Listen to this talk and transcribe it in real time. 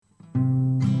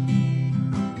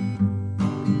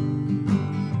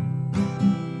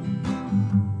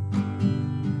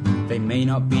may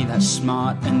not be that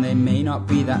smart and they may not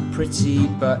be that pretty,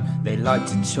 but they like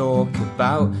to talk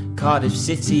about Cardiff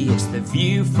City. It's the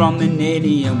view from the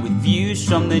Ninian, with views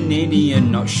from the Ninian,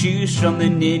 not shoes from the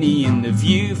Ninian, the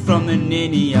view from the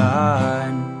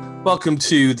Ninian. Welcome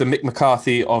to the Mick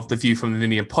McCarthy of the View from the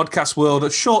Ninian podcast world,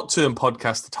 a short-term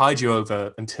podcast to tide you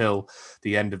over until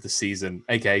the end of the season,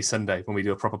 aka Sunday, when we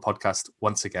do a proper podcast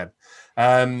once again.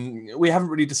 We haven't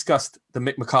really discussed the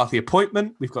Mick McCarthy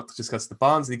appointment. We've got to discuss the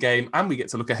Barnsley game, and we get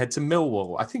to look ahead to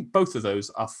Millwall. I think both of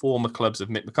those are former clubs of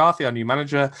Mick McCarthy, our new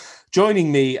manager.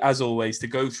 Joining me, as always, to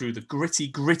go through the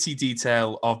gritty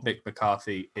detail of Mick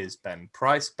McCarthy is Ben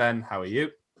Price. Ben, how are you?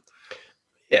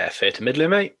 Yeah, fair to middling,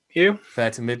 mate. You? Fair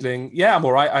to middling. Yeah, I'm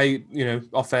all right.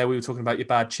 Off air, we were talking about your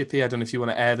bad chippy. I don't know if you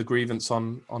want to air the grievance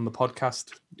on the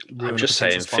podcast. I'm just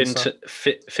saying,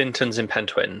 Finton's in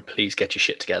Pentwyn, please get your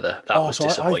shit together. That was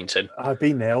disappointing. I've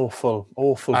been there. Awful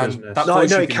business. That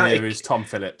voice you can hear is Tom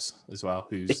Phillips as well,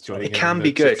 who's joining in. It can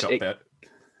be good.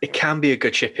 It can be a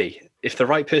good chippy. If the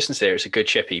right person's there, it's a good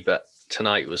chippy, but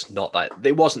tonight was not that.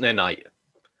 It wasn't their night.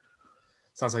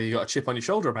 Sounds like you got a chip on your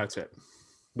shoulder about it.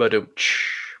 But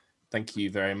thank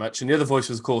you very much. And the other voice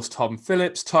was, of course, Tom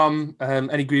Phillips. Tom,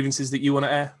 any grievances that you want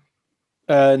to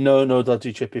air? No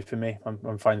dodgy chippy for me.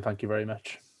 I'm fine, thank you very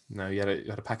much. No, you had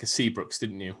a pack of Seabrooks,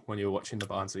 didn't you, when you were watching the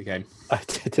Barnsley game? I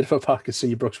did have a pack of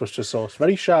Seabrooks Worcester sauce.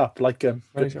 Very sharp,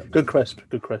 good crisp.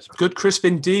 Good crisp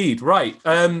indeed. Right.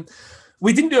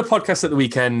 We didn't do a podcast at the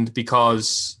weekend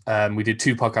because we did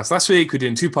 2 podcasts last week. We're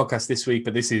doing 2 podcasts this week,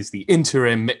 but this is the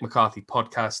interim Mick McCarthy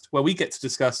podcast where we get to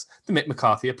discuss the Mick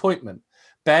McCarthy appointment.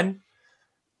 Ben,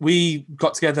 we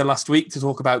got together last week to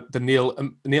talk about the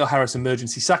Neil Harris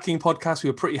emergency sacking podcast. We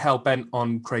were pretty hell-bent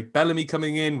on Craig Bellamy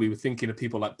coming in. We were thinking of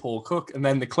people like Paul Cook, and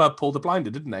then the club pulled a blinder,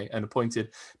 didn't they, and appointed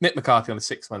Mick McCarthy on a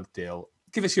 6-month deal.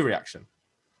 Give us your reaction.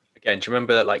 Again, do you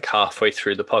remember that like halfway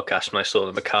through the podcast when I saw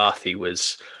that McCarthy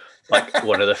was like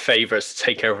one of the favourites to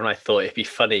take over, and I thought it'd be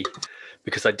funny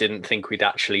because I didn't think we'd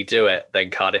actually do it. Then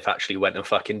Cardiff actually went and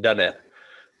fucking done it.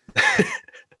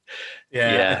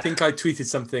 Yeah, I think I tweeted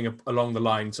something along the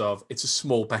lines of, it's a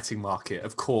small betting market.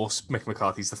 Of course, Mick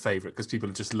McCarthy's the favourite because people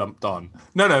have just lumped on.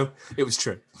 No, it was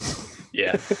true.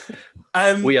 Yeah.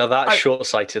 We are that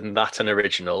short-sighted and that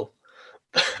unoriginal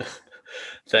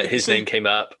that his name came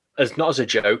up as not as a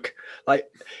joke.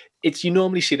 Like, you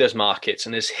normally see those markets,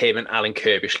 and there's him and Alan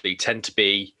Kirbishley tend to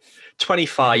be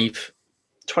 25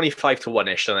 to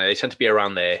 1-ish, don't they? They tend to be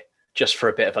around there just for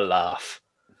a bit of a laugh.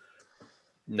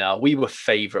 No, we were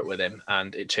favourite with him,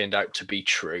 and it turned out to be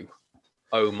true.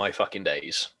 Oh, my fucking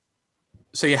days.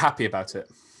 So you're happy about it?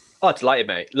 Oh, delighted,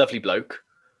 mate. Lovely bloke.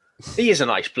 He is a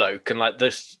nice bloke, and like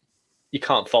this, you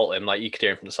can't fault him. Like you could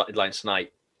hear him from the sidelines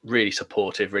tonight. Really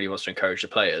supportive, really wants to encourage the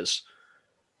players.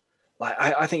 Like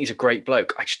I think he's a great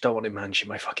bloke. I just don't want him managing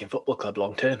my fucking football club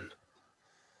long term.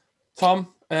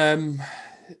 Tom,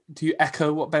 do you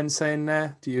echo what Ben's saying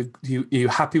there? Are you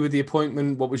happy with the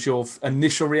appointment? What was your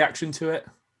initial reaction to it?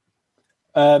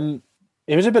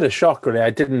 It was a bit of shock, really. I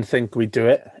didn't think we'd do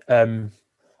it.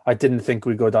 I didn't think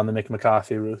we'd go down the Mick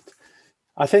McCarthy route.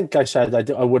 I think I said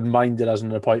I wouldn't mind it as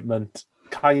an appointment,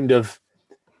 kind of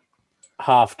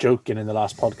half joking in the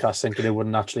last podcast, thinking it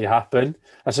wouldn't actually happen.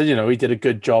 I said, he did a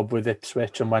good job with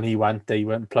Ipswich, and when he went, they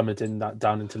went plummeting that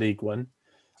down into League One.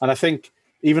 And I think,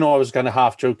 even though I was kind of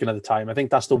half joking at the time, I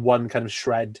think that's the one kind of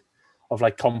shred of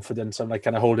like confidence I'm like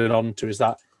kind of holding on to, is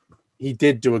that he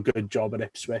did do a good job at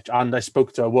Ipswich. And I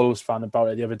spoke to a Wolves fan about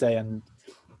it the other day, and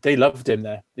they loved him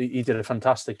there. He did a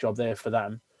fantastic job there for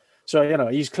them. So,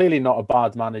 he's clearly not a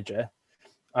bad manager.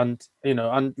 And,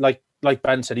 and like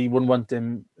Ben said, he wouldn't want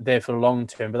him there for the long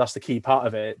term, but that's the key part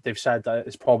of it. They've said that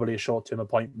it's probably a short-term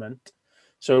appointment.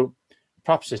 So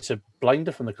perhaps it's a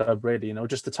blinder from the club, really,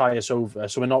 just to tie us over.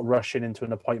 So we're not rushing into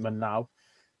an appointment now.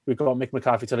 We've got Mick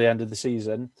McCarthy till the end of the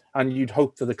season, and you'd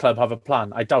hope that the club have a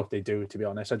plan. I doubt they do, to be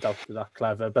honest. I doubt they're that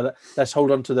clever, but let's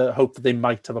hold on to the hope that they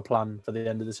might have a plan for the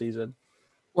end of the season.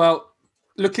 Well,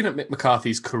 looking at Mick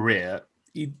McCarthy's career,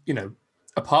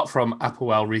 apart from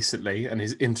Applewell recently and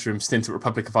his interim stint at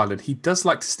Republic of Ireland, he does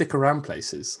like to stick around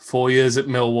places. 4 years at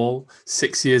Millwall,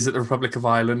 6 years at the Republic of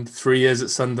Ireland, 3 years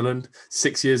at Sunderland,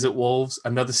 6 years at Wolves,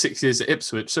 another 6 years at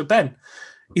Ipswich. So, Ben,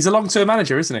 he's a long-term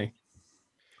manager, isn't he?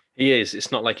 He is.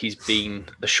 It's not like he's been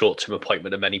a short-term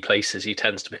appointment in many places. He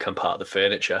tends to become part of the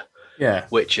furniture,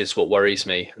 which is what worries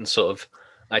me. And sort of,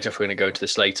 I don't know if we're going to go into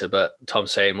this later, but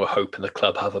Tom's saying we're hoping the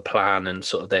club have a plan and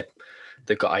sort of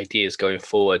they've got ideas going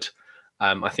forward.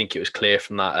 I think it was clear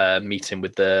from that meeting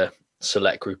with the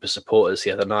select group of supporters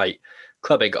the other night.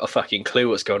 Club ain't got a fucking clue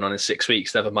what's going on in 6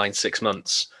 weeks, never mind 6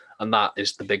 months. And that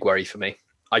is the big worry for me.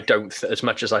 I don't, as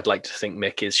much as I'd like to think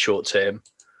Mick is short term,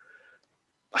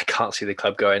 I can't see the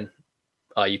club going,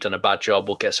 "Oh, you've done a bad job,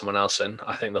 we'll get someone else in."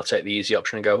 I think they'll take the easy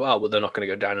option and go, "Oh, well, they're not going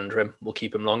to go down under him. We'll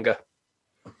keep him longer."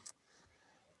 I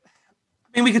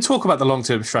mean, we could talk about the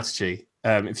long-term strategy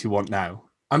if you want now.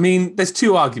 I mean, there's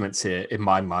two arguments here in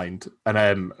my mind,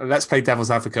 and let's play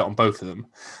devil's advocate on both of them.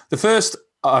 The first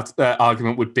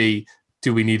argument would be,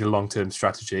 do we need a long-term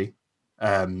strategy?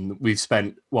 We've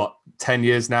spent, 10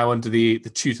 years now under the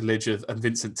tutelage of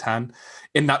Vincent Tan.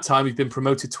 In that time, we've been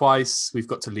promoted twice. We've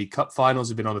got to League Cup finals.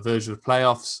 We've been on the verge of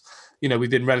playoffs. We've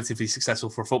been relatively successful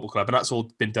for a football club, and that's all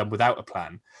been done without a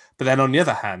plan. But then on the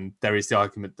other hand, there is the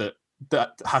argument that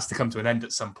has to come to an end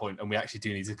at some point, and we actually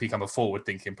do need to become a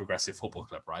forward-thinking, progressive football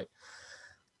club, right?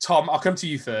 Tom, I'll come to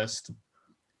you first.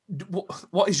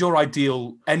 What is your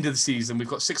ideal end of the season? We've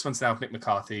got 6 months now of Mick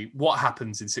McCarthy. What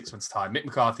happens in 6 months' time? Mick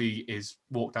McCarthy is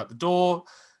walked out the door.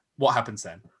 What happens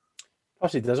then?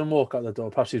 Perhaps he doesn't walk out the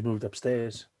door. Perhaps he's moved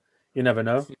upstairs. You never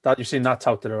know. You've seen that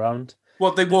touted around.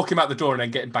 Well, they walk him out the door and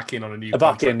then get him back in on a new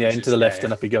back in, into the lift,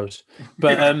 and up he goes.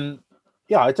 But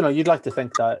I don't know. You'd like to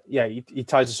think that, he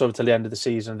ties us over to the end of the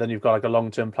season. Then you've got like a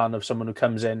long-term plan of someone who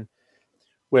comes in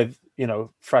with,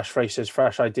 fresh faces,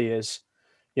 fresh ideas.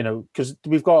 Because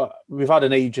we've had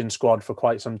an aging squad for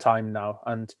quite some time now,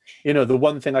 and the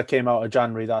one thing that came out of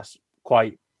January that's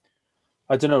quite,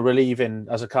 I don't know, relieving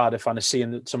as a Cardiff fan is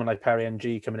seeing someone like Perry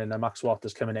Ng coming in and Max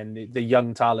Waters coming in, the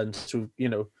young talents who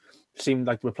seem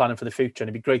like we're planning for the future, and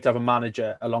it'd be great to have a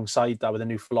manager alongside that with a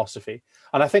new philosophy.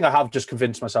 And I think I have just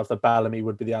convinced myself that Bellamy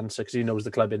would be the answer because he knows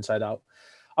the club inside out.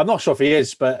 I'm not sure if he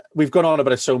is, but we've gone on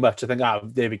about it so much. I think,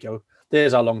 there we go.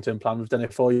 There's our long-term plan. We've done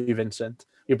it for you, Vincent.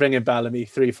 You bring in Bellamy,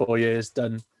 3-4 years,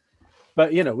 done.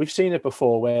 But, we've seen it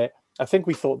before where I think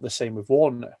we thought the same with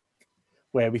Warner,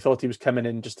 where we thought he was coming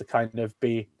in just to kind of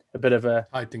be a bit of a...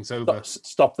 Tide things over.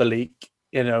 Stop the leak,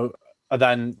 and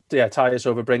then, tie us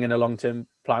over, bring in a long-term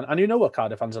plan. And you know what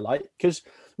Cardiff fans are like, because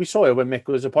we saw it when Mick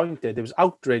was appointed. There was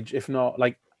outrage, if not,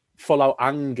 like, full-out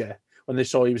anger when they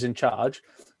saw he was in charge.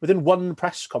 Within one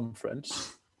press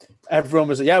conference, everyone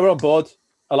was like, "Yeah, we're on board.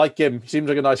 I like him. He seems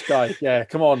like a nice guy. Yeah,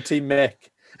 come on, Team Mick."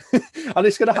 And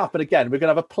it's going to happen again. We're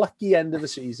going to have a plucky end of the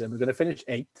season. We're going to finish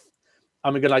 8th.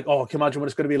 And we're going to can you imagine what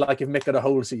it's going to be like if Mick had a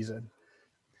whole season?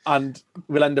 And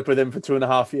we'll end up with him for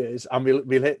 2.5 years. And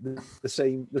we'll hit the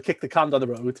same, we'll kick the can down the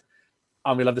road.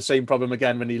 And we'll have the same problem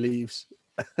again when he leaves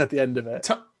at the end of it.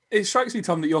 It strikes me,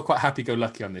 Tom, that you're quite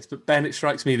happy-go-lucky on this. But Ben, it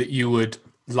strikes me that you would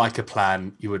like a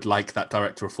plan. You would like that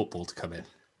director of football to come in.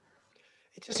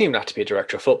 It doesn't even have to be a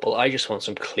director of football. I just want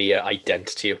some clear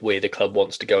identity of where the club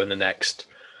wants to go in the next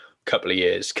couple of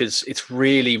years, because it's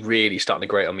really, really starting to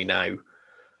grate on me now,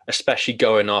 especially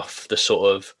going off the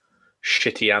sort of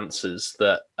shitty answers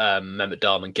that Mehmet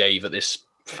Darman gave at this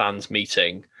fans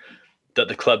meeting, that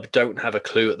the club don't have a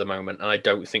clue at the moment. And I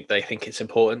don't think they think it's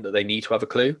important that they need to have a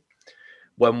clue.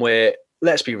 When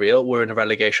let's be real, we're in a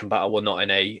relegation battle. We're not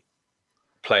in a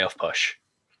playoff push.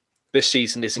 This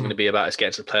season isn't going to be about us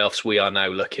getting to the playoffs. We are now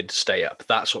looking to stay up.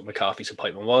 That's what McCarthy's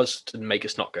appointment was, to make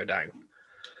us not go down.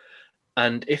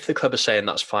 And if the club is saying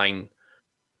that's fine,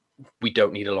 we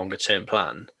don't need a longer term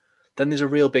plan, then there's a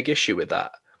real big issue with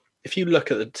that. If you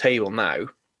look at the table now,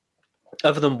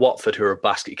 other than Watford, who are a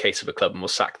basket case of a club and will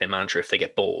sack their manager if they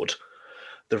get bored,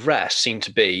 the rest seem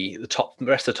to be the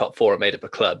rest of the top 4 are made up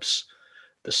of clubs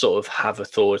that sort of have a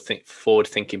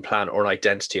forward-thinking plan or an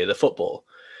identity of the football.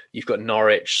 You've got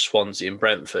Norwich, Swansea and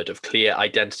Brentford of clear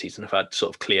identities and have had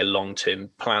sort of clear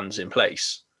long-term plans in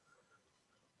place.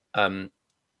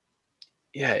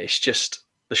 It's just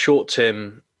the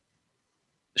short-termism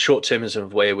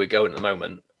of where we're going at the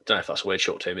moment. I don't know if that's a word,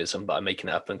 short-termism, but I'm making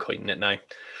it up and coining it now.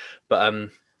 But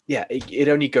it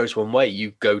only goes one way.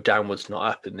 You go downwards, not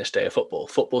up in this day of football.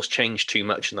 Football's changed too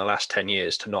much in the last 10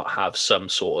 years to not have some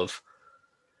sort of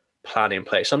plan in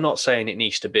place. I'm not saying it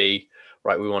needs to be,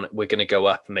 right, we're going to go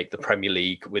up and make the Premier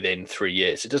League within 3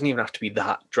 years. It doesn't even have to be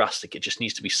that drastic. It just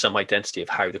needs to be some identity of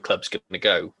how the club's going to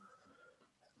go.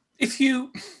 If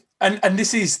you, and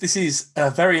this is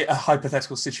a very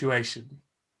hypothetical situation.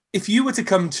 If you were to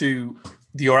come to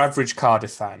your average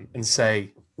Cardiff fan and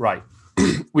say, right,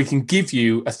 we can give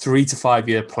you a 3 to 5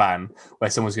 year plan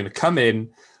where someone's going to come in,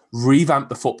 revamp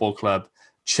the football club,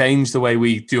 change the way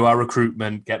we do our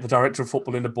recruitment, get the director of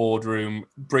football in the boardroom,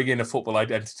 bring in a football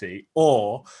identity,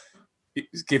 or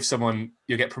give someone,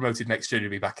 you'll get promoted next year,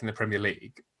 you'll be back in the Premier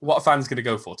League. What are fans going to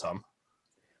go for, Tom?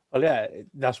 Well, yeah,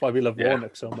 that's why we love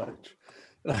Warnock so much.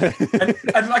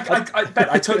 and like, I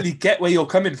bet I totally get where you're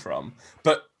coming from,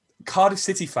 but Cardiff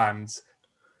City fans,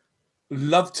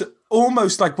 love to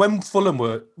almost like when Fulham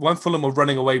were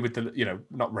running away with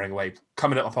not running away,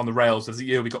 coming up on the rails as the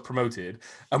year we got promoted,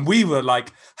 and we were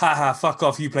like, haha, fuck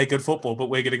off, you play good football, but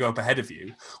we're going to go up ahead of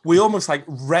you. We almost like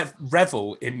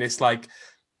revel in this like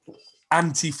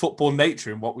anti-football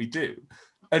nature in what we do.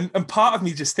 And part of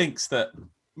me just thinks that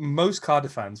most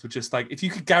Cardiff fans were just like, if you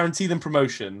could guarantee them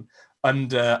promotion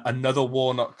under another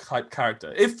Warnock type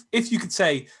character, if you could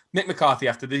say Mick McCarthy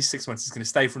after these 6 months is going to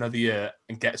stay for another year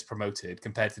and get us promoted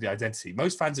compared to the identity,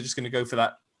 most fans are just going to go for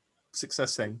that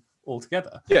success thing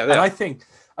altogether. Yeah,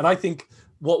 and I think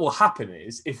what will happen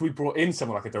is if we brought in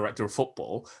someone like a director of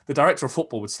football, the director of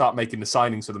football would start making the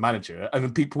signings for the manager, and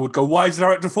then people would go, why is the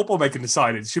director of football making the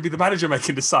signings? It should be the manager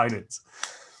making the signings.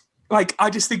 Like, I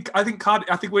think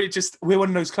Cardiff, we're one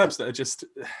of those clubs that are just,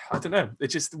 I don't know,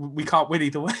 we can't win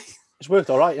either way. It's worked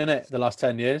all right, isn't it? The last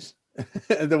 10 years,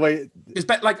 the way it's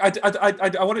better. Like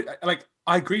I want to, like,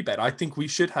 I agree, Ben. I think we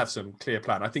should have some clear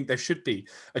plan. I think there should be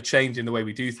a change in the way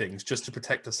we do things just to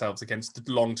protect ourselves against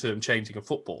the long-term changing of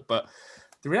football. But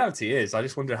the reality is, I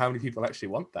just wonder how many people actually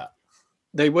want that.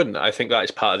 They wouldn't. I think that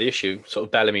is part of the issue. Sort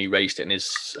of Bellamy raised it in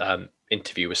his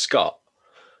interview with Scott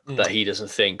that he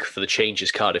doesn't think for the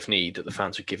changes Cardiff need that the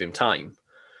fans would give him time.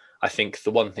 I think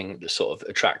the one thing that sort of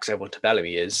attracts everyone to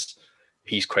Bellamy is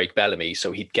he's Craig Bellamy,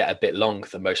 so he'd get a bit longer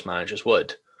than most managers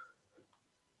would.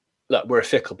 Look, we're a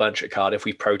fickle bunch at Cardiff.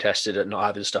 We protested at not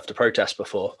having stuff to protest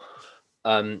before.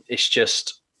 It's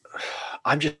just,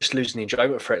 I'm just losing the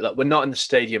enjoyment for it. Look, we're not in the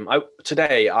stadium.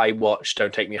 Today I watched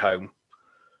Don't Take Me Home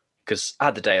because I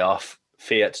had the day off,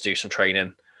 Fiat to do some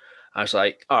training. I was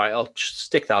like, all right, I'll just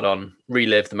stick that on,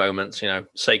 relive the moments,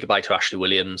 say goodbye to Ashley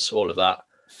Williams, all of that.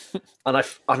 And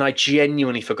I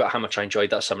genuinely forgot how much I enjoyed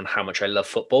that summer and how much I love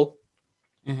football.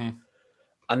 Mm-hmm.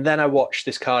 And then I watched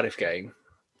this Cardiff game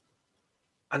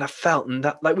and I felt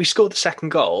that, like, we scored the second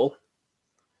goal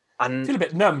and you feel a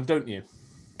bit numb, don't you?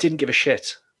 Didn't give a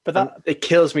shit. But it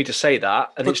kills me to say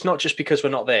that. And it's not just because we're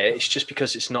not there. It's just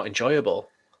because it's not enjoyable.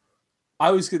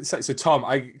 I was going to say, so Tom,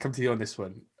 I come to you on this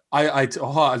one. I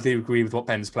wholeheartedly agree with what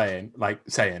Ben's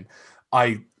saying.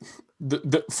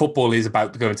 The football is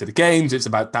about going to the games. It's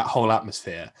about that whole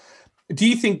atmosphere. Do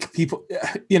you think people,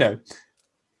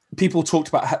 people talked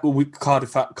about how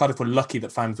Cardiff were lucky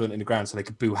that fans weren't in the ground so they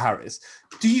could boo Harris.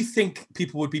 Do you think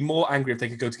people would be more angry if they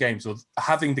could go to games, or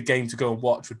having the game to go and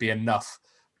watch would be enough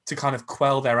to kind of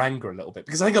quell their anger a little bit?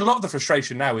 Because I think a lot of the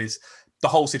frustration now is the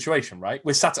whole situation, right?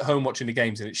 We're sat at home watching the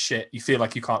games and it's shit. You feel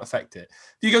like you can't affect it.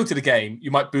 If you go to the game,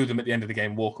 you might boo them at the end of the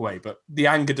game and walk away, but the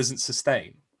anger doesn't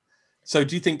sustain. So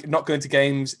do you think not going to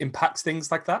games impacts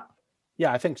things like that?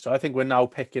 Yeah, I think so. I think we're now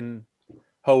picking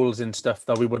holes in stuff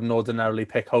that we wouldn't ordinarily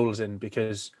pick holes in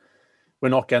because we're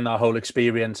not getting that whole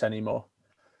experience anymore.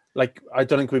 Like, I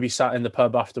don't think we'd be sat in the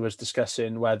pub afterwards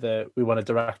discussing whether we want a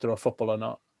director of football or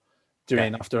not.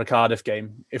 After a Cardiff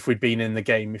game, if we'd been in the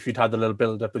game, if you'd had a little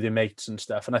build up with your mates and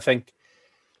stuff. And I think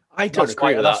I don't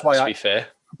agree with that, to be fair.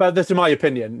 But that's in my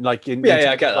opinion. Like, I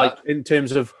get that. In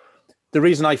terms of the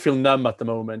reason I feel numb at the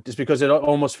moment is because it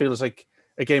almost feels like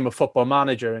a game of Football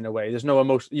Manager in a way. There's no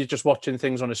emotion. You're just watching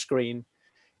things on a screen.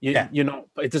 You're not.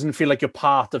 It doesn't feel like you're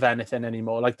part of anything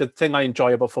anymore. Like, the thing I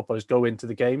enjoy about football is go into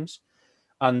the games,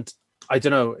 and I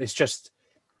don't know. It's just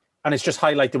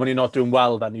highlighted when you're not doing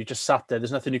well. Then you just sat there.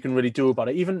 There's nothing you can really do about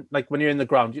it. Even like when you're in the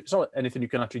ground, it's not anything you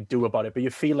can actually do about it. But you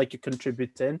feel like you're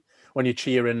contributing when you're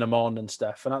cheering them on and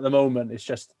stuff. And at the moment, it's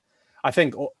just, I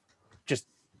think, just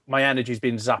my energy's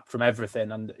been zapped from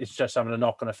everything, and it's just having a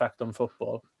knock-on effect on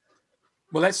football.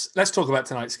 Well, let's talk about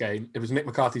tonight's game. It was Mick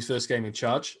McCarthy's first game in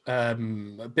charge. A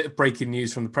bit of breaking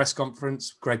news from the press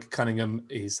conference. Greg Cunningham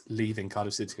is leaving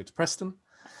Cardiff City to go to Preston.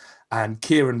 And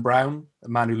Kieran Brown, a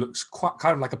man who looks quite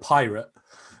kind of like a pirate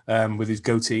with his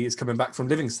goatee, is coming back from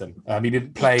Livingston. He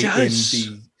didn't play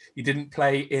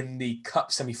in the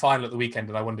Cup semi-final at the weekend,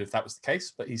 and I wondered if that was the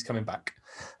case, but he's coming back.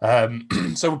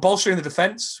 So we're bolstering the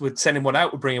defence. We're sending one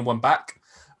out. We're bringing one back.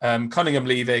 Cunningham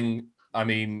leaving. I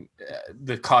mean,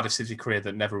 the Cardiff City career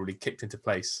that never really kicked into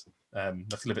place. I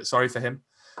feel a bit sorry for him,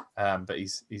 but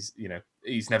he's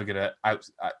never going to out.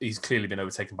 He's clearly been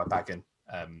overtaken by Baggin.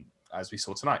 As we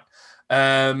saw tonight.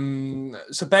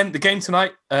 So Ben, the game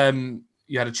tonight,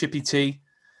 you had a chippy tea.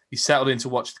 You settled in to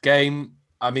watch the game.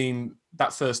 I mean,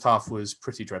 that first half was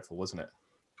pretty dreadful, wasn't it?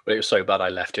 Well, it was so bad I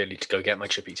left early to go get my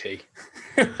chippy tea.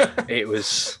 It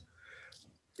was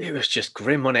just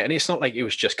grim, wasn't it? And it's not like it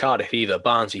was just Cardiff either.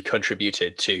 Barnsley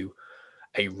contributed to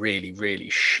a really, really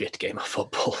shit game of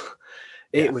football.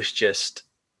 It was just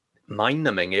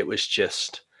mind-numbing. It was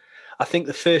just... I think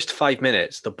the first 5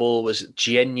 minutes, the ball was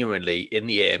genuinely in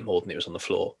the air more than it was on the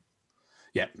floor.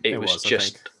 Yeah, it was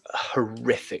just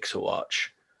horrific to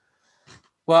watch.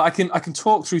 Well, I can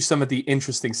talk through some of the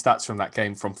interesting stats from that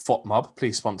game from FOTMob.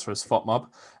 Please sponsor us, FOTMob.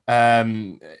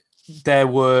 There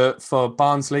were, for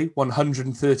Barnsley,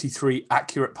 133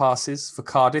 accurate passes. For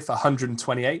Cardiff,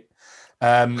 128.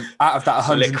 Out of that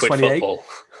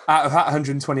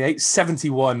 128,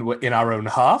 71 were in our own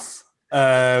half.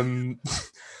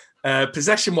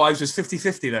 Possession-wise was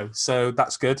 50-50, though, so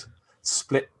that's good.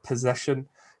 Split possession.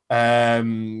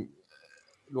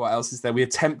 What else is there? We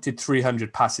attempted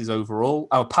 300 passes overall.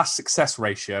 Our pass success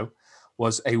ratio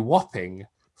was a whopping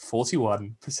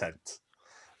 41%.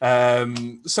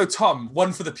 So, Tom,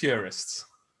 one for the purists.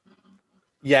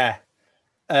 Yeah.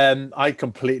 I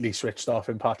completely switched off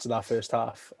in parts of that first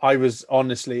half. I was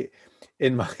honestly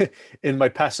in my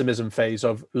pessimism phase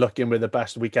of looking where the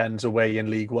best weekends away in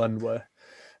League One were.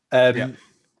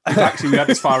 Actually, we went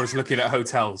as far as looking at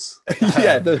hotels.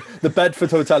 Yeah, the Bedford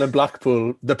Hotel in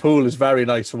Blackpool, the pool is very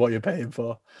nice for what you're paying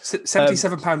for.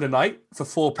 £77 a night for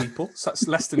 4 people, so that's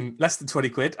less than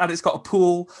 £20, and it's got a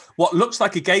pool, what looks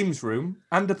like a games room,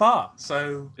 and a bar.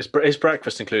 So is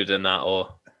breakfast included in that,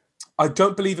 or? I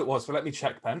don't believe it was, but let me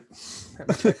check, Ben.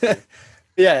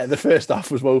 Yeah, the first half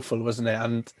was woeful, wasn't it?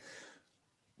 And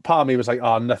part of me was like,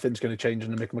 nothing's going to change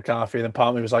under Mick McCarthy. And then part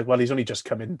of me was like, well, he's only just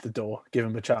come in the door, give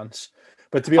him a chance.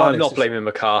 But to be honest, I'm not blaming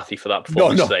McCarthy for that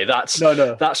performance today. That's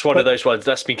one of those ones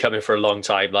that's been coming for a long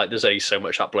time. Like, there's only so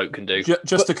much that bloke can do.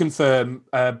 Just to confirm,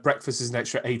 breakfast is an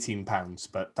extra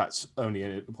 £18, but that's only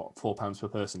 £4 per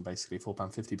person, basically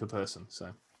 £4.50 per person. So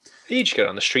you'd just go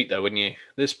down the street, though, wouldn't you?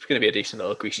 There's going to be a decent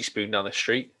little greasy spoon down the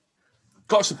street.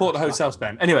 Got to support the hotels,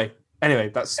 Ben. Anyway,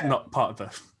 that's not part of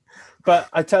the. But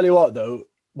I tell you what, though,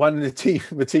 when the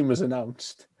team was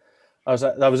announced, I was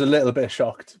a little bit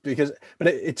shocked but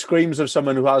it screams of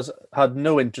someone who has had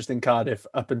no interest in Cardiff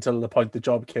up until the point the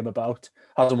job came about,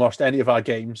 hasn't watched any of our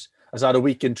games, has had a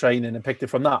week in training and picked it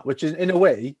from that, which is in a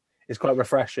way is quite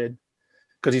refreshing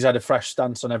because he's had a fresh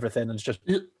stance on everything and it's just.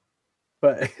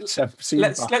 But it's,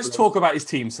 let's talk about his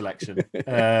team selection.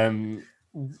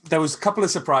 There was a couple of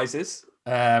surprises.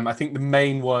 I think the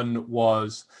main one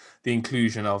was the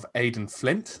inclusion of Aidan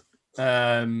Flint.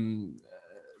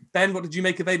 Ben, what did you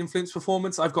make of Aidan Flint's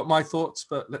performance? I've got my thoughts,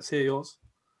 but let's hear yours.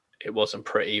 It wasn't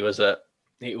pretty, was it?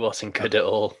 It wasn't good at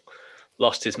all.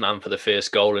 Lost his man for the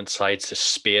first goal and decided to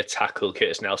spear tackle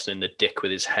Curtis Nelson in the dick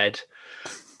with his head.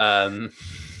 The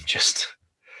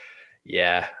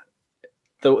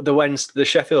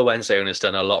Sheffield Wednesday owner's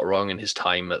done a lot wrong in his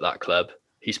time at that club.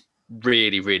 He's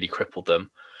really, really crippled them.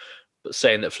 But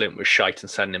saying that Flint was shite and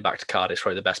sending him back to Cardiff is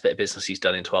probably the best bit of business he's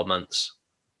done in 12 months.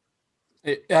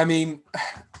 I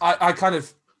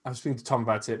was speaking to Tom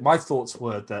about it. My thoughts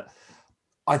were that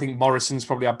I think Morrison's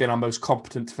probably been our most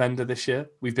competent defender this year.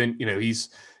 We've been,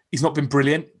 he's not been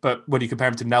brilliant, but when you compare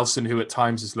him to Nelson, who at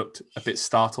times has looked a bit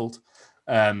startled,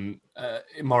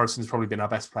 Morrison's probably been our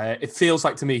best player. It feels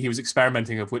like to me he was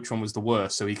experimenting of which one was the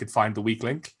worst so he could find the weak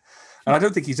link. And I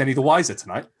don't think he's any the wiser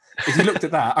tonight. If you looked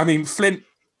at that, Flint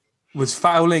was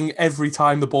fouling every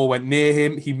time the ball went near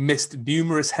him. He missed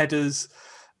numerous headers.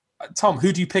 Tom,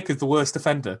 who do you pick as the worst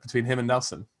defender between him and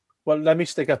Nelson? Well, let me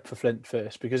stick up for Flint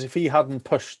first, because if he hadn't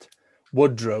pushed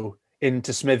Woodrow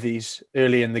into Smithies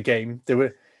early in the game,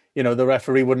 the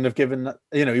referee wouldn't have given that,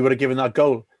 he would have given that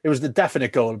goal. It was the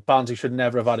definite goal. Barnsley should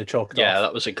never have had it chalked off. Yeah,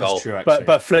 that was a goal. True,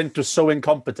 but Flint was so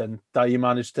incompetent that he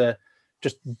managed to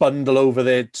just bundle over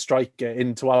the striker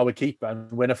into our keeper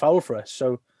and win a foul for us.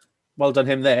 So well done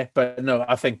him there. But no,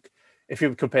 I think if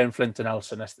you're comparing Flint to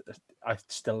Nelson, I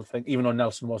still think, even though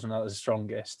Nelson wasn't at his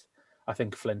strongest, I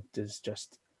think Flint is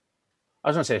just, I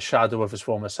was going to say a shadow of his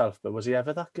former self, but was he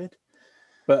ever that good?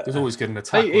 But he was always good in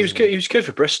attack. He was good. He was good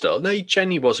for Bristol. No, he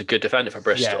genuinely was a good defender for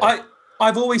Bristol. Yeah.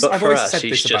 I've always said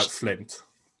this about Flint.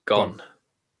 Gone.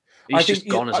 He's just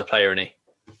gone as a player, isn't he?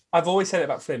 I've always said it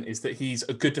about Flint is that he's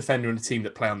a good defender in a team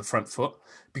that play on the front foot,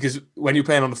 because when you're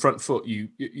playing on the front foot,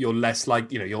 you're less like,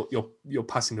 you're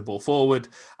passing the ball forward.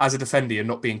 As a defender, you're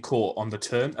not being caught on the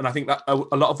turn. And I think that a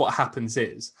lot of what happens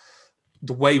is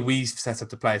the way we've set up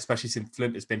to play, especially since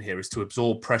Flint has been here, is to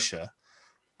absorb pressure.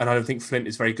 And I don't think Flint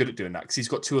is very good at doing that because he's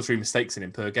got 2 or 3 mistakes in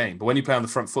him per game. But when you play on the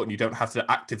front foot and you don't have to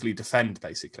actively defend,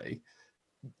 basically,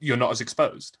 you're not as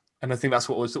exposed. And I think that's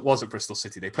what it was at Bristol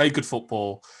City. They played good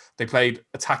football. They played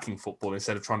attacking football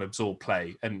instead of trying to absorb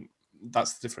play. And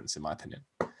that's the difference, in my opinion.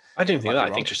 I don't think that.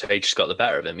 I think just age just got the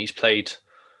better of him. He's played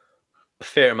a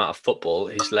fair amount of football.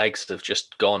 His legs have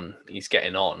just gone. He's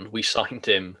getting on. We signed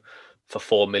him for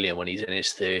 $4 million when he's in his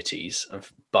 30s, and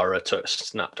Borough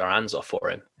snapped our hands off for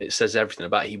him. It says everything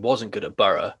about it. He wasn't good at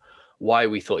Borough. Why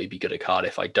we thought he'd be good at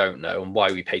Cardiff, I don't know. And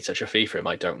why we paid such a fee for him,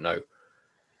 I don't know.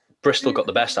 Bristol got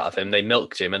the best out of him. They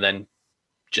milked him and then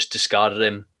just discarded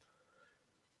him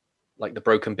like the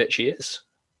broken bitch he is.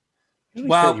 He's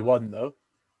 31 though.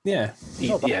 Yeah,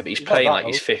 but he's playing like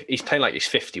he's playing like he's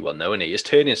 51 though, isn't he? He's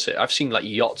turning. I've seen like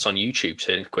yachts on YouTube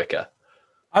turning quicker.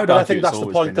 I think that's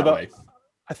the point about.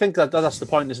 I think that's the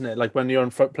point, isn't it? Like when you're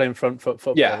playing front foot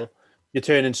football, your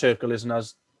turning circle isn't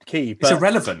as key. But...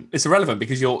 It's irrelevant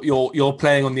because you're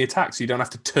playing on the attack, so you don't have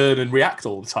to turn and react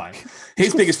all the time.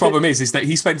 His biggest problem is that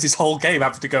he spends his whole game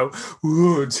having to go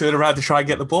and turn around to try and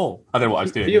get the ball. I don't know what I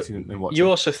was doing. You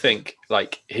also think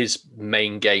like his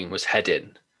main game was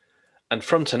heading, and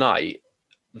from tonight,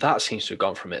 that seems to have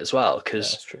gone from it as well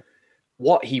because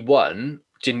what he won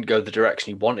didn't go the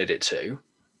direction he wanted it to.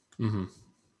 Mm-hmm.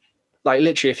 Like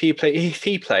literally, if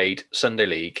he played Sunday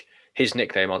League, his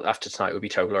nickname after tonight would be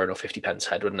Toblerone or 50 pence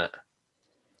head, wouldn't it?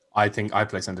 I think I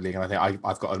play Sunday League, and I think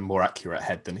I've got a more accurate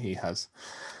head than he has.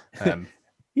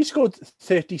 He scored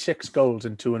 36 goals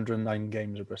in 209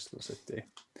 games at Bristol City.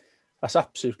 That's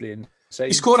absolutely insane.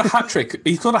 He scored a hat trick.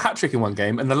 He scored a hat trick in one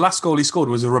game, and the last goal he scored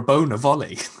was a Rabona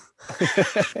volley.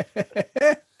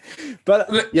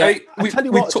 But yeah,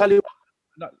 tell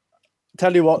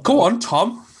you what. Go on,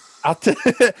 Tom.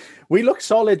 We looked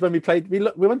solid when we played. We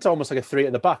went to almost like a 3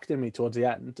 at the back, didn't we, towards the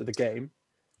end of the game?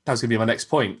 That was going to be my next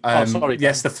point. Sorry.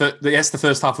 Yes, the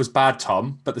first half was bad,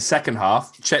 Tom, but the second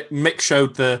half, Mick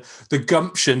showed the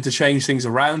gumption to change things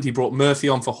around. He brought Murphy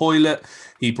on for Hoylett.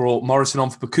 He brought Morrison on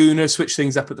for Bacuna, switched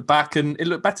things up at the back, and it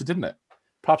looked better, didn't it?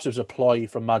 Perhaps it was a ploy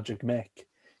from Magic Mick.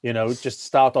 You know, just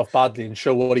start off badly and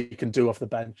show what he can do off the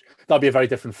bench. That'd be a very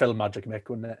different film, Magic Mick,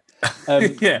 wouldn't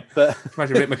it? Yeah, but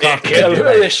Magic Mick McCarthy. Kill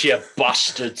this, you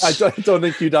bastards! I don't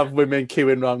think you'd have women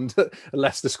queuing around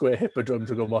Leicester Square Hippodrome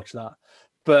to go and watch that.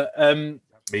 But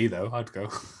me though, I'd go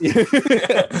to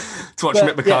watch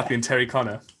Mick McCarthy and Terry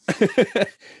Connor.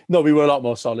 No, we were a lot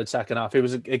more solid second half. It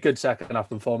was a good second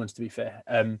half performance, to be fair.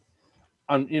 And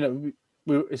you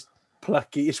know, it's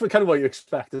plucky. It's kind of what you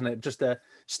expect, isn't it? Just a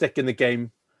stick in the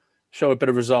game. Show a bit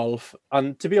of resolve.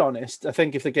 And to be honest, I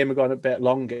think if the game had gone a bit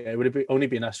longer, it would have only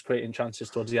been us creating chances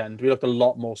towards the end. We looked a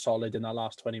lot more solid in that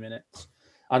last 20 minutes.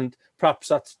 And perhaps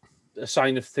that's a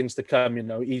sign of things to come. You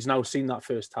know, he's now seen that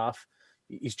first half.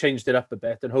 He's changed it up a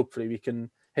bit, and hopefully we can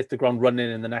hit the ground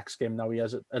running in the next game. Now he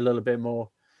has a little bit more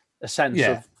a sense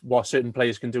of what certain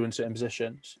players can do in certain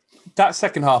positions. That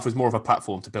second half was more of a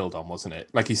platform to build on, wasn't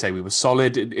it? Like you say, we were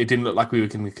solid. It didn't look like we were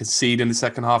going to concede in the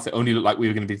second half. It only looked like we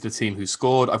were going to be the team who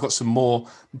scored. I've got some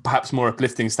perhaps more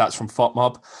uplifting stats from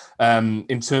FOTMob.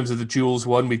 In terms of the duels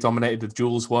won, we dominated the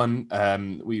duels won.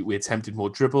 We attempted more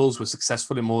dribbles. We're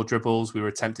successful in more dribbles. We were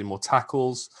attempting more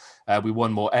tackles. We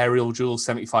won more aerial duels,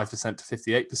 75% to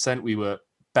 58%. We were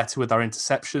better with our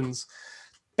interceptions.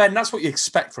 Ben, that's what you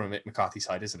expect from a Mick McCarthy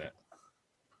side, isn't it?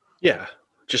 Yeah,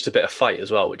 just a bit of fight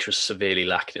as well, which was severely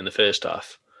lacking in the first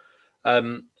half.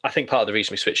 I think part of the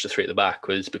reason we switched to 3 at the back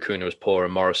was Bacuna was poor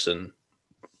and Morrison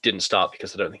didn't start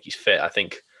because I don't think he's fit. I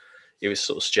think it was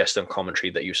sort of suggested on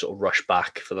commentary that you sort of rushed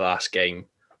back for the last game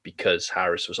because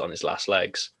Harris was on his last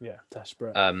legs. Yeah,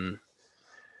 desperate.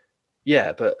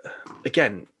 Yeah, but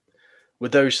again,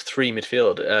 with those three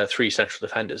central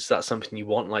defenders, that's something you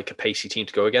want like a pacey team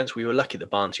to go against. We were lucky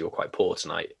that Barnsley were quite poor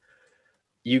tonight.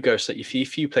 You go, so if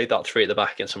you played that 3 at the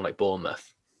back against someone like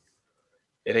Bournemouth,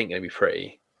 it ain't going to be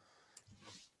pretty.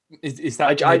 Is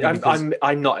that?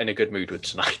 I'm not in a good mood with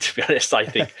tonight, to be honest. I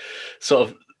think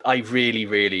I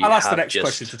really. I'll ask the next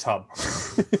question to Tom.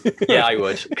 Yeah, I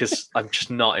would, because I'm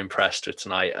just not impressed with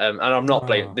tonight. And I'm not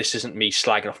blaming. This isn't me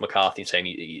slagging off McCarthy and saying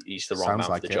he's the wrong man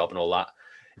for the job and all that.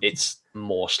 It's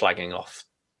more slagging off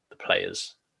the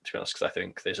players, to be honest, because I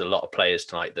think there's a lot of players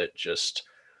tonight that just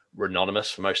were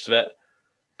anonymous for most of it.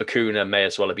 Bacuna may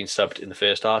as well have been subbed in the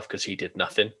first half because he did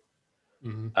nothing.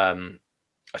 Mm-hmm.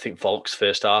 I think Volk's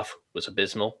first half was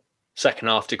abysmal. Second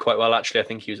half did quite well, actually. I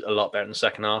think he was a lot better in the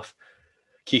second half.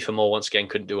 Kiefer Moore, once again,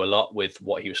 couldn't do a lot with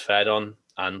what he was fed on,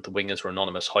 and the wingers were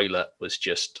anonymous. Hoylett was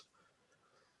just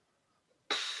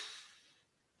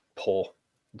poor.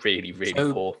 Really,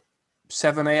 really poor.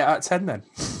 7, 8 out of 10 then.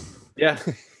 Yeah.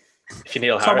 If you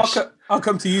Neil Harris. Tom, I'll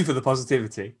come to you for the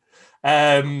positivity.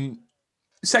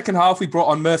 Second half, we brought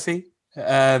on Murphy.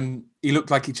 He looked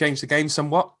like he changed the game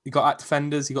somewhat. He got at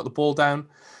defenders. He got the ball down.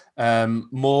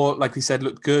 Moore, like we said,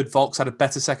 looked good. Volks had a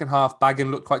better second half.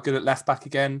 Baggin looked quite good at left back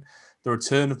again. The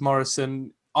return of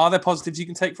Morrison. Are there positives you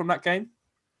can take from that game?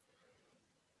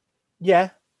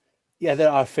 Yeah,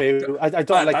 there are a few. I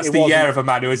don't like. That's the year of a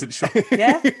man who isn't sure.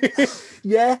 Yeah,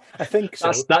 yeah, I think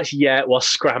so. That's while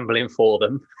scrambling for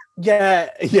them.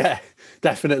 Yeah,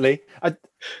 definitely.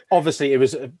 Obviously, it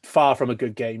was far from a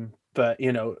good game, but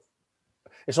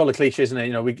it's all a cliche, isn't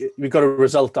it? We got a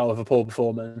result out of a poor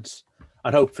performance,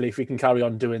 and hopefully, if we can carry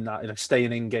on doing that,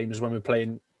 staying in games when we're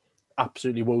playing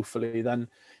absolutely woefully, then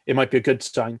it might be a good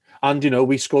sign. And,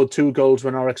 we scored 2 goals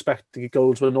when our expected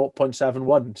goals were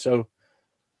 0.71. So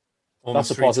almost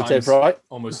that's a positive, right?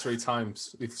 Almost 3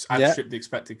 times. We've outstripped the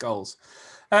expected goals.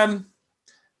 I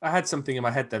had something in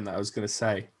my head then that I was going to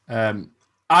say.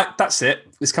 That's it.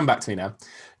 It's come back to me now.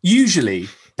 Usually,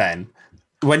 Ben,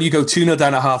 when you go 2-0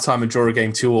 down at halftime and draw a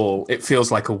game 2-2, it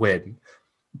feels like a win.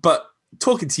 But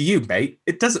talking to you, mate,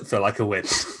 it doesn't feel like a win.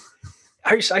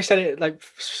 I said it like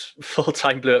full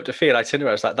time blew up to field. I turned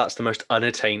around, I was like, that's the most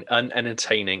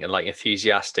unentertaining and like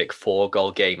enthusiastic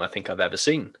 4-goal game I think I've ever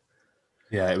seen.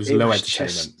 Yeah, it was low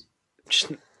entertainment.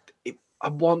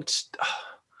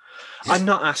 I'm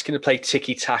not asking to play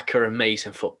tiki-taka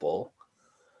amazing football.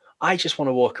 I just want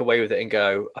to walk away with it and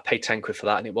go, I paid 10 quid for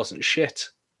that and it wasn't shit.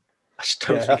 I just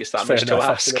don't think it's that much to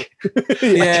ask.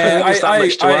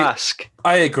 Ask.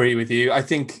 I agree with you. I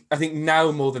think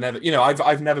now more than ever,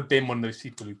 I've never been one of those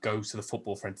people who goes to the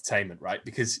football for entertainment, right?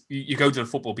 Because you go to the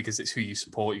football because it's who you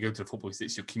support. You go to the football because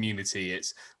it's your community.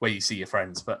 It's where you see your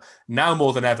friends. But now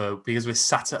more than ever, because we're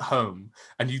sat at home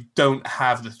and you don't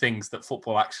have the things that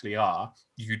football actually are,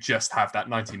 you just have that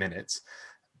 90 minutes.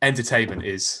 Entertainment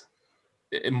is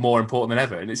more important than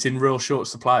ever. And it's in real short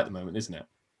supply at the moment, isn't it?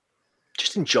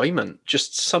 Just enjoyment,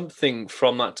 just something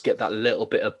from that to get that little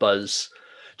bit of buzz,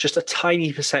 just a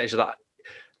tiny percentage of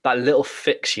that little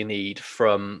fix you need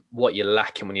from what you're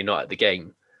lacking when you're not at the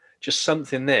game. Just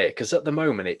something there, because at the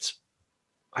moment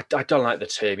I don't like the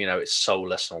term, it's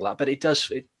soulless and all that, but it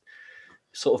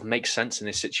sort of makes sense in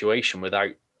this situation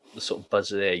without the sort of buzz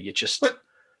there. You're just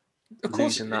of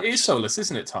course it is soulless,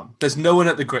 isn't it, Tom? There's no one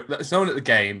at the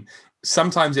game.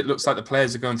 Sometimes it looks like the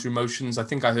players are going through motions. I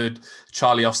think I heard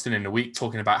Charlie Austin in a week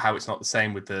talking about how it's not the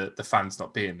same with the fans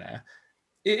not being there.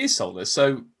 It is soulless.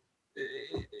 So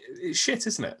it's shit,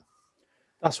 isn't it?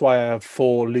 That's why I have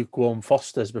 4 lukewarm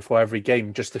Fosters before every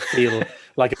game, just to feel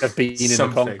like I've been in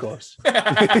a concourse.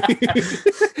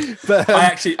 But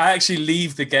I actually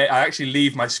leave the game. I actually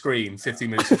leave my screen 15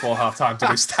 minutes before half time to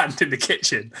go stand in the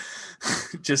kitchen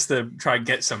just to try and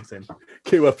get something.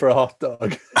 Queue up for a hot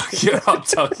dog. Yeah.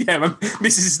 My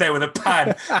missus is there with a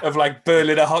pan of like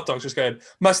Berliner hot dogs, just going,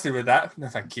 mustard with that? No,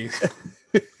 thank you.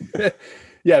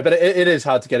 Yeah, but it is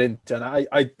hard to get into. And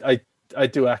I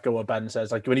do echo what Ben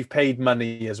says. Like when you've paid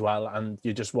money as well and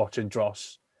you're just watching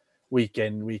dross week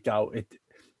in, week out,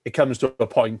 it comes to a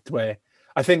point where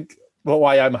I think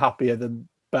why I'm happier than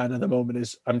Ben at the moment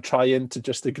is I'm trying to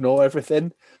just ignore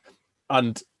everything.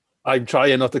 And I'm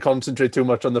trying not to concentrate too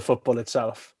much on the football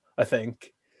itself. I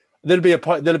think there'll be a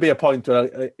point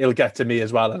where it'll get to me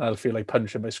as well, and I'll feel like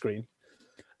punching my screen.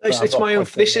 It's my own.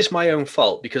 This is my own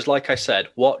fault because, like I said,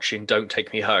 watching "Don't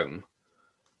Take Me Home."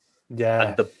 Yeah,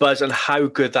 and the buzz and how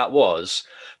good that was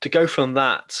to go from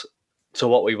that to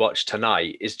what we watched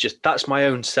tonight is just that's my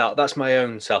own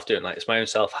self doing. Like it's my own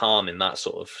self harm in that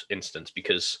sort of instance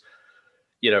because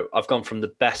I've gone from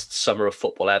the best summer of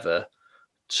football ever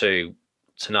to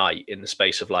tonight in the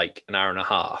space of like an hour and a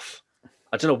half.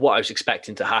 I don't know what I was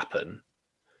expecting to happen.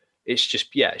 It's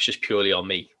just purely on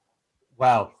me.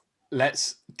 Well,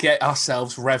 let's get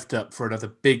ourselves revved up for another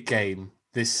big game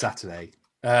this Saturday.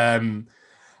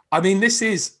 This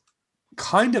is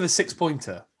kind of a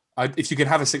 6-pointer. If you can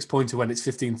have a 6-pointer when it's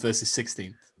 15th versus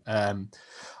 16th. I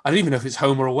don't even know if it's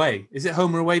home or away. Is it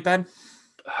home or away, Ben?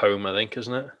 Home, I think,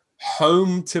 isn't it?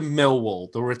 Home to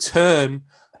Millwall. The return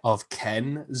of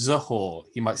Ken Zohore.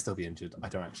 He might still be injured. I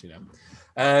don't actually know.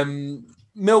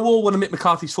 Millwall, one of Mick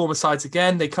McCarthy's former sides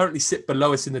again. They currently sit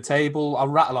below us in the table. I'll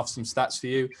rattle off some stats for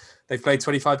you. They've played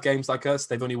 25 games like us.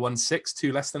 They've only won 6,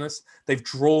 2 less than us. They've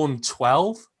drawn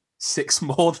 12, 6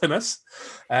 more than us.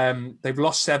 They've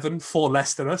lost 7, 4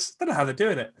 less than us. Don't know how they're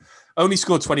doing it. Only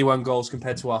scored 21 goals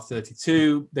compared to our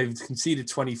 32. They've conceded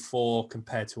 24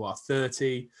 compared to our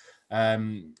 30.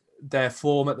 Their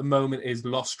form at the moment is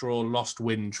lost, draw, lost,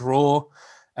 win, draw.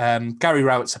 Gary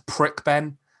Rowett's a prick,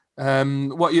 Ben.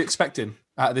 What are you expecting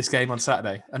out of this game on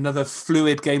Saturday? Another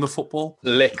fluid game of football?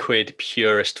 Liquid,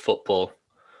 purest football.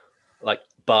 Like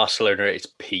Barcelona at its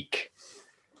peak.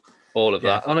 All of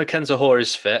that. I know Ken Zohore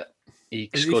is fit. He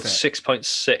scored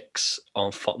 6.6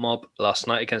 on FOTMob last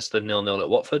night against the 0-0 at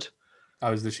Watford.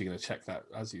 I was literally going to check that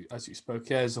as you spoke.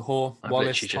 Yeah, Zohore, I've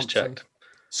Wallace, literally just Thompson. checked.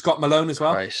 Scott Malone as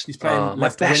well. Christ. He's playing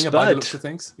left winger by the looks of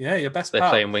things. Yeah, your best They're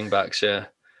pal. playing wing backs, yeah.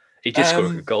 He did score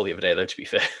a goal the other day, though, to be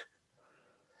fair.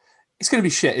 It's going to be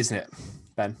shit, isn't it,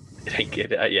 Ben? It ain't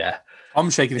good, yeah. I'm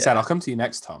shaking his head. I'll come to you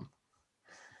next, Tom.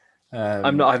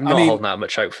 I'm not holding out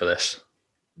much hope for this.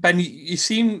 Ben, you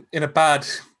seem in a bad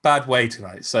way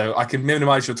tonight, so I can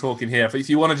minimise your talking here. But if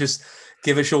you want to just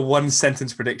Give us your one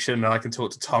sentence prediction, and I can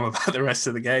talk to Tom about the rest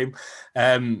of the game.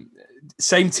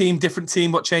 Same team, different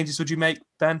team. What changes would you make,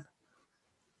 Ben?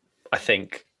 I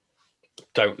think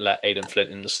don't let Aidan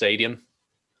Flint in the stadium.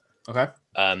 Okay.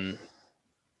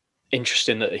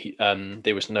 Interesting that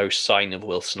there was no sign of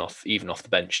Wilson even off the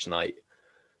bench tonight.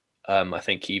 I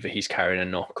think either he's carrying a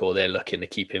knock or they're looking to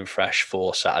keep him fresh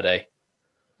for Saturday.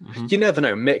 Mm-hmm. You never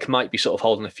know. Mick might be sort of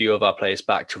holding a few of our players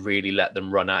back to really let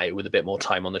them run at it with a bit more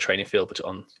time on the training field, but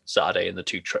on Saturday in the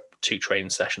two training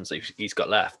sessions that he's got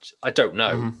left. I don't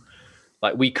know. Mm-hmm.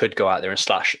 Like, we could go out there and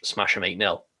smash him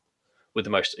 8-0 with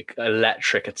the most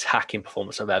electric attacking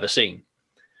performance I've ever seen.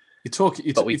 If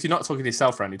you're not talking to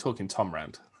yourself round, you're talking Tom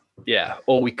round. Yeah,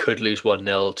 or we could lose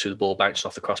 1-0 to the ball bouncing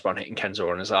off the crossbar and hitting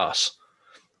Kenzo on his ass.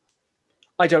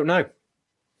 I don't know.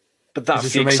 But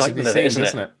that's the excitement of it,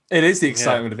 isn't it? It is the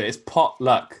excitement of it. It's pot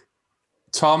luck.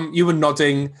 Tom, you were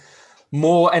nodding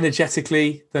more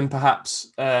energetically than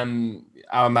perhaps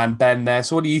our man Ben there.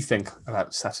 So what do you think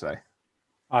about Saturday?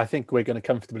 I think we're going to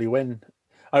comfortably win.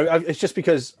 It's just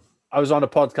because I was on a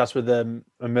podcast with a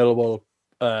Millwall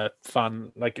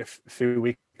fan like a few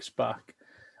weeks back,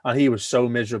 and he was so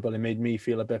miserable. It made me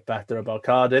feel a bit better about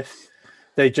Cardiff.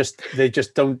 They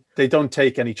don't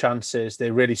take any chances.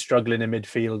 They're really struggling in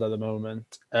midfield at the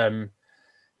moment.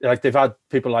 Like, they've had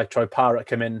people like Troy Parrott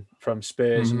come in from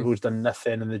Spurs, mm-hmm. who's done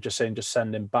nothing, and they're just saying just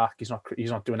send him back. He's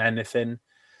not doing anything.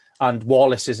 And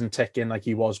Wallace isn't ticking like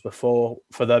he was before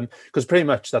for them, because pretty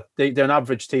much that they're an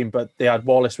average team, but they had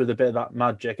Wallace with a bit of that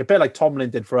magic, a bit like Tomlin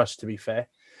did for us, to be fair,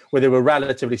 where they were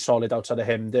relatively solid outside of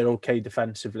him. They're okay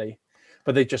defensively,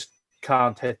 but they just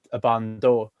can't hit a barn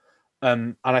door.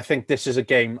 And I think this is a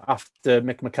game after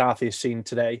Mick McCarthy has seen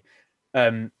today,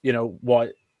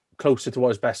 what closer to what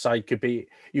his best side could be.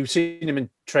 You've seen him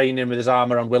in training with his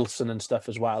arm around Wilson and stuff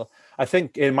as well. I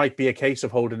think it might be a case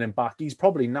of holding him back. He's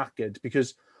probably knackered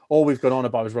because all we've gone on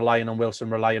about is relying on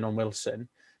Wilson.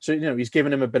 So, he's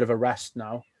given him a bit of a rest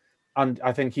now. And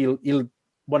I think he'll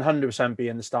 100% be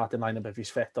in the starting lineup if he's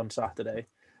fit on Saturday.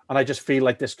 And I just feel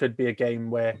like this could be a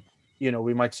game where,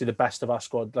 we might see the best of our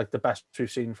squad, like the best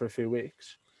we've seen for a few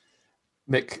weeks.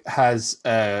 Mick has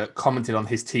commented on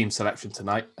his team selection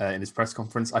tonight in his press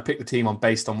conference. I picked the team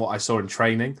based on what I saw in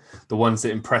training. The ones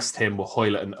that impressed him were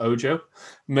Hoylett and Ojo.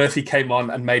 Murphy came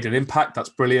on and made an impact. That's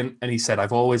brilliant. And he said,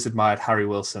 I've always admired Harry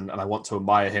Wilson and I want to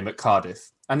admire him at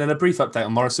Cardiff. And then a brief update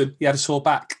on Morrison. He had a sore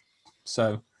back.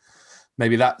 So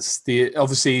maybe that's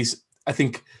obviously, I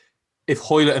think, if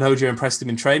Hoylett and Ojo impressed him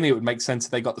in training, it would make sense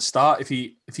that they got the start. If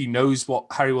he knows what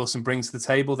Harry Wilson brings to the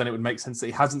table, then it would make sense that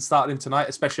he hasn't started him tonight,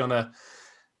 especially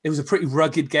it was a pretty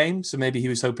rugged game. So maybe he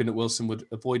was hoping that Wilson would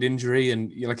avoid injury.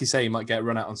 And like you say, he might get a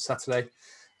run out on Saturday.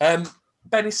 Ben,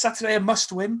 is Saturday a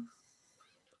must win?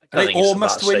 Are they all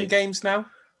must win games now?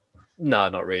 No,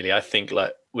 not really. I think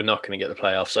we're not going to get the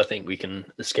playoffs. I think we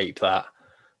can escape that.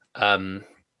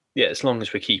 As long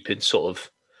as we're keeping sort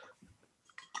of,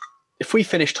 if we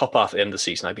finish top half at the end of the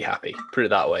season, I'd be happy. Put it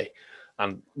that way.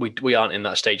 And we aren't in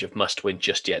that stage of must win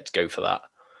just yet to go for that.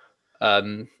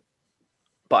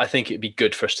 But I think it'd be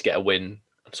good for us to get a win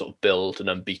and sort of build an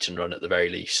unbeaten run at the very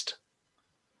least.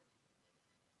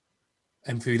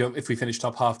 And if we finish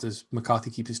top half, does McCarthy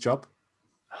keep his job?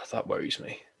 Oh, that worries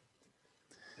me.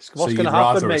 What's going to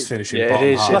happen, mate? Finishing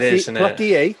bottom half. It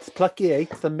is, plucky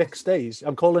eighth, and mixed days.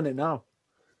 I'm calling it now.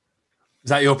 Is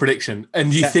that your prediction?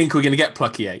 And do you think we're going to get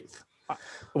plucky eighth?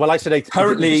 Well, I said eighth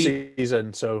currently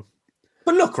season, so.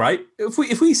 But look, right?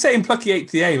 If we say in plucky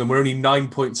eighth the aim, and we're only 9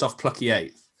 points off plucky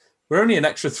eighth, we're only an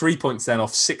extra 3 points then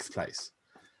off sixth place.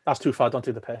 That's too far. Don't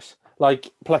do the piss. Like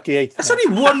plucky eighth. That's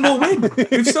only one more win.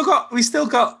 We've still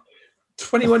got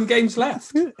 21 games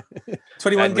left.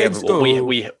 21 games to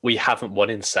go. We haven't won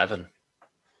in 7.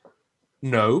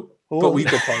 No, but we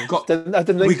got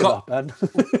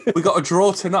we got a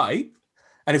draw tonight.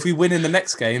 And if we win in the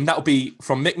next game, that'll be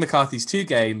from Mick McCarthy's 2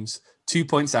 games, 2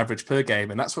 points average per game.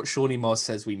 And that's what Shawnee Moss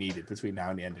says we needed between now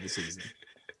and the end of the season.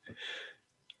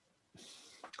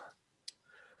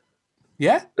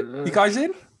 Yeah? You guys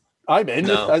in? I'm in.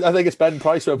 No. I think it's Ben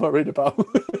Price who I'm worried about.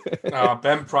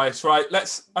 Ben Price. Right.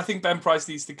 I think Ben Price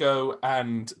needs to go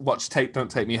and watch Tape Don't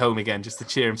Take Me Home again just to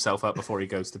cheer himself up before he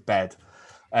goes to bed.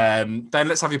 Ben,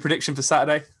 let's have your prediction for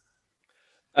Saturday.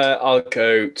 I'll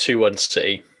go 2-1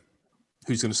 City.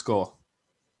 Who's going to score?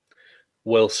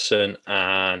 Wilson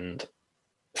and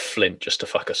Flint just to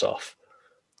fuck us off.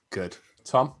 Good.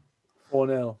 Tom?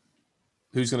 4-0.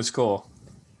 Who's going to score?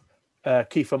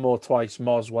 Kiefer Moore twice,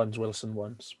 Moz once, Wilson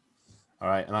once. All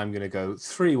right, and I'm going to go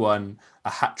 3-1, a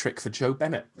hat-trick for Joe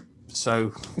Bennett.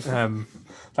 So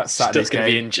that's Saturday's Still going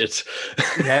to be game. injured.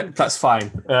 Yeah, that's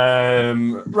fine.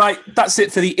 Right, that's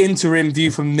it for the interim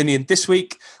view from Ninian this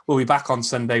week. We'll be back on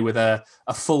Sunday with a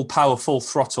full power, full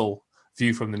throttle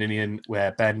view from the Ninian,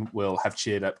 where Ben will have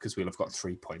cheered up because we'll have got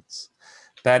 3 points.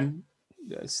 Ben,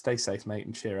 stay safe, mate,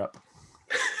 and cheer up.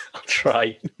 I'll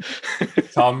try.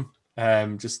 Tom,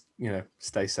 just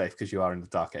stay safe because you are in the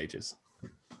dark ages.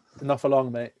 Not for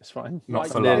long, mate. It's fine. Not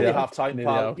for long. Nearly half time,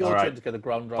 pal. You're trying to get the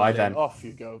ground round. Bye then. Off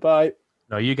you go. Bye.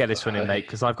 No, you get this one in, mate,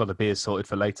 because I've got the beers sorted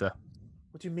for later.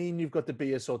 What do you mean you've got the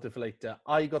beer sorted for later?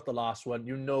 I got the last one.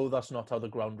 You know that's not how the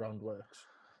ground round works.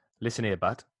 Listen here,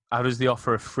 bud. How does the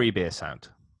offer of free beer sound?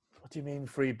 What do you mean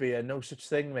free beer? No such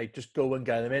thing, mate. Just go and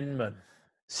get them in, man.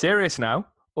 Serious now?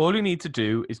 All you need to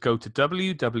do is go to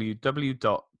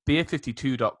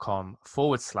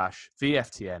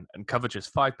www.beer52.com/VFTN and cover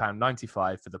just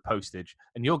 £5.95 for the postage,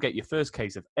 and you'll get your first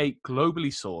case of 8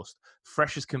 globally sourced,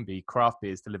 fresh as can be craft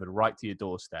beers delivered right to your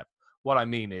doorstep. What I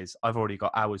mean is, I've already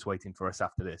got hours waiting for us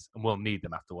after this, and we'll need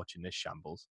them after watching this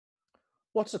shambles.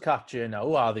 What's the catch here now?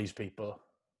 Who are these people?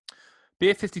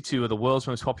 Beer 52 are the world's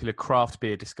most popular craft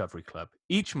beer discovery club.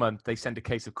 Each month, they send a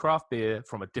case of craft beer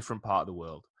from a different part of the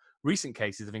world. Recent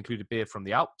cases have included beer from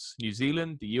the Alps, New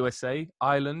Zealand, the USA,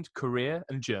 Ireland, Korea,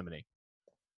 and Germany.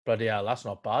 Bloody hell, that's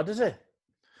not bad, is it?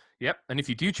 Yep, and if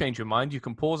you do change your mind, you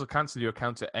can pause or cancel your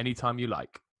account at any time you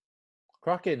like.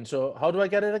 Cracking. So how do I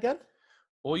get it again?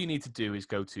 All you need to do is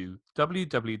go to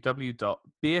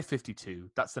www.beer52,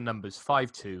 that's the numbers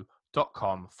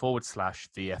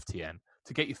 52.com/VFTN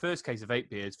to get your first case of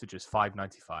 8 beers for just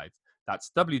 $5.95.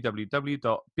 That's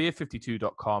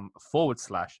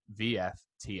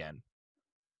www.beer52.com/VFTN.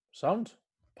 Sound?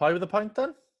 Pie with a pint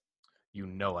then? You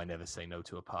know I never say no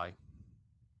to a pie.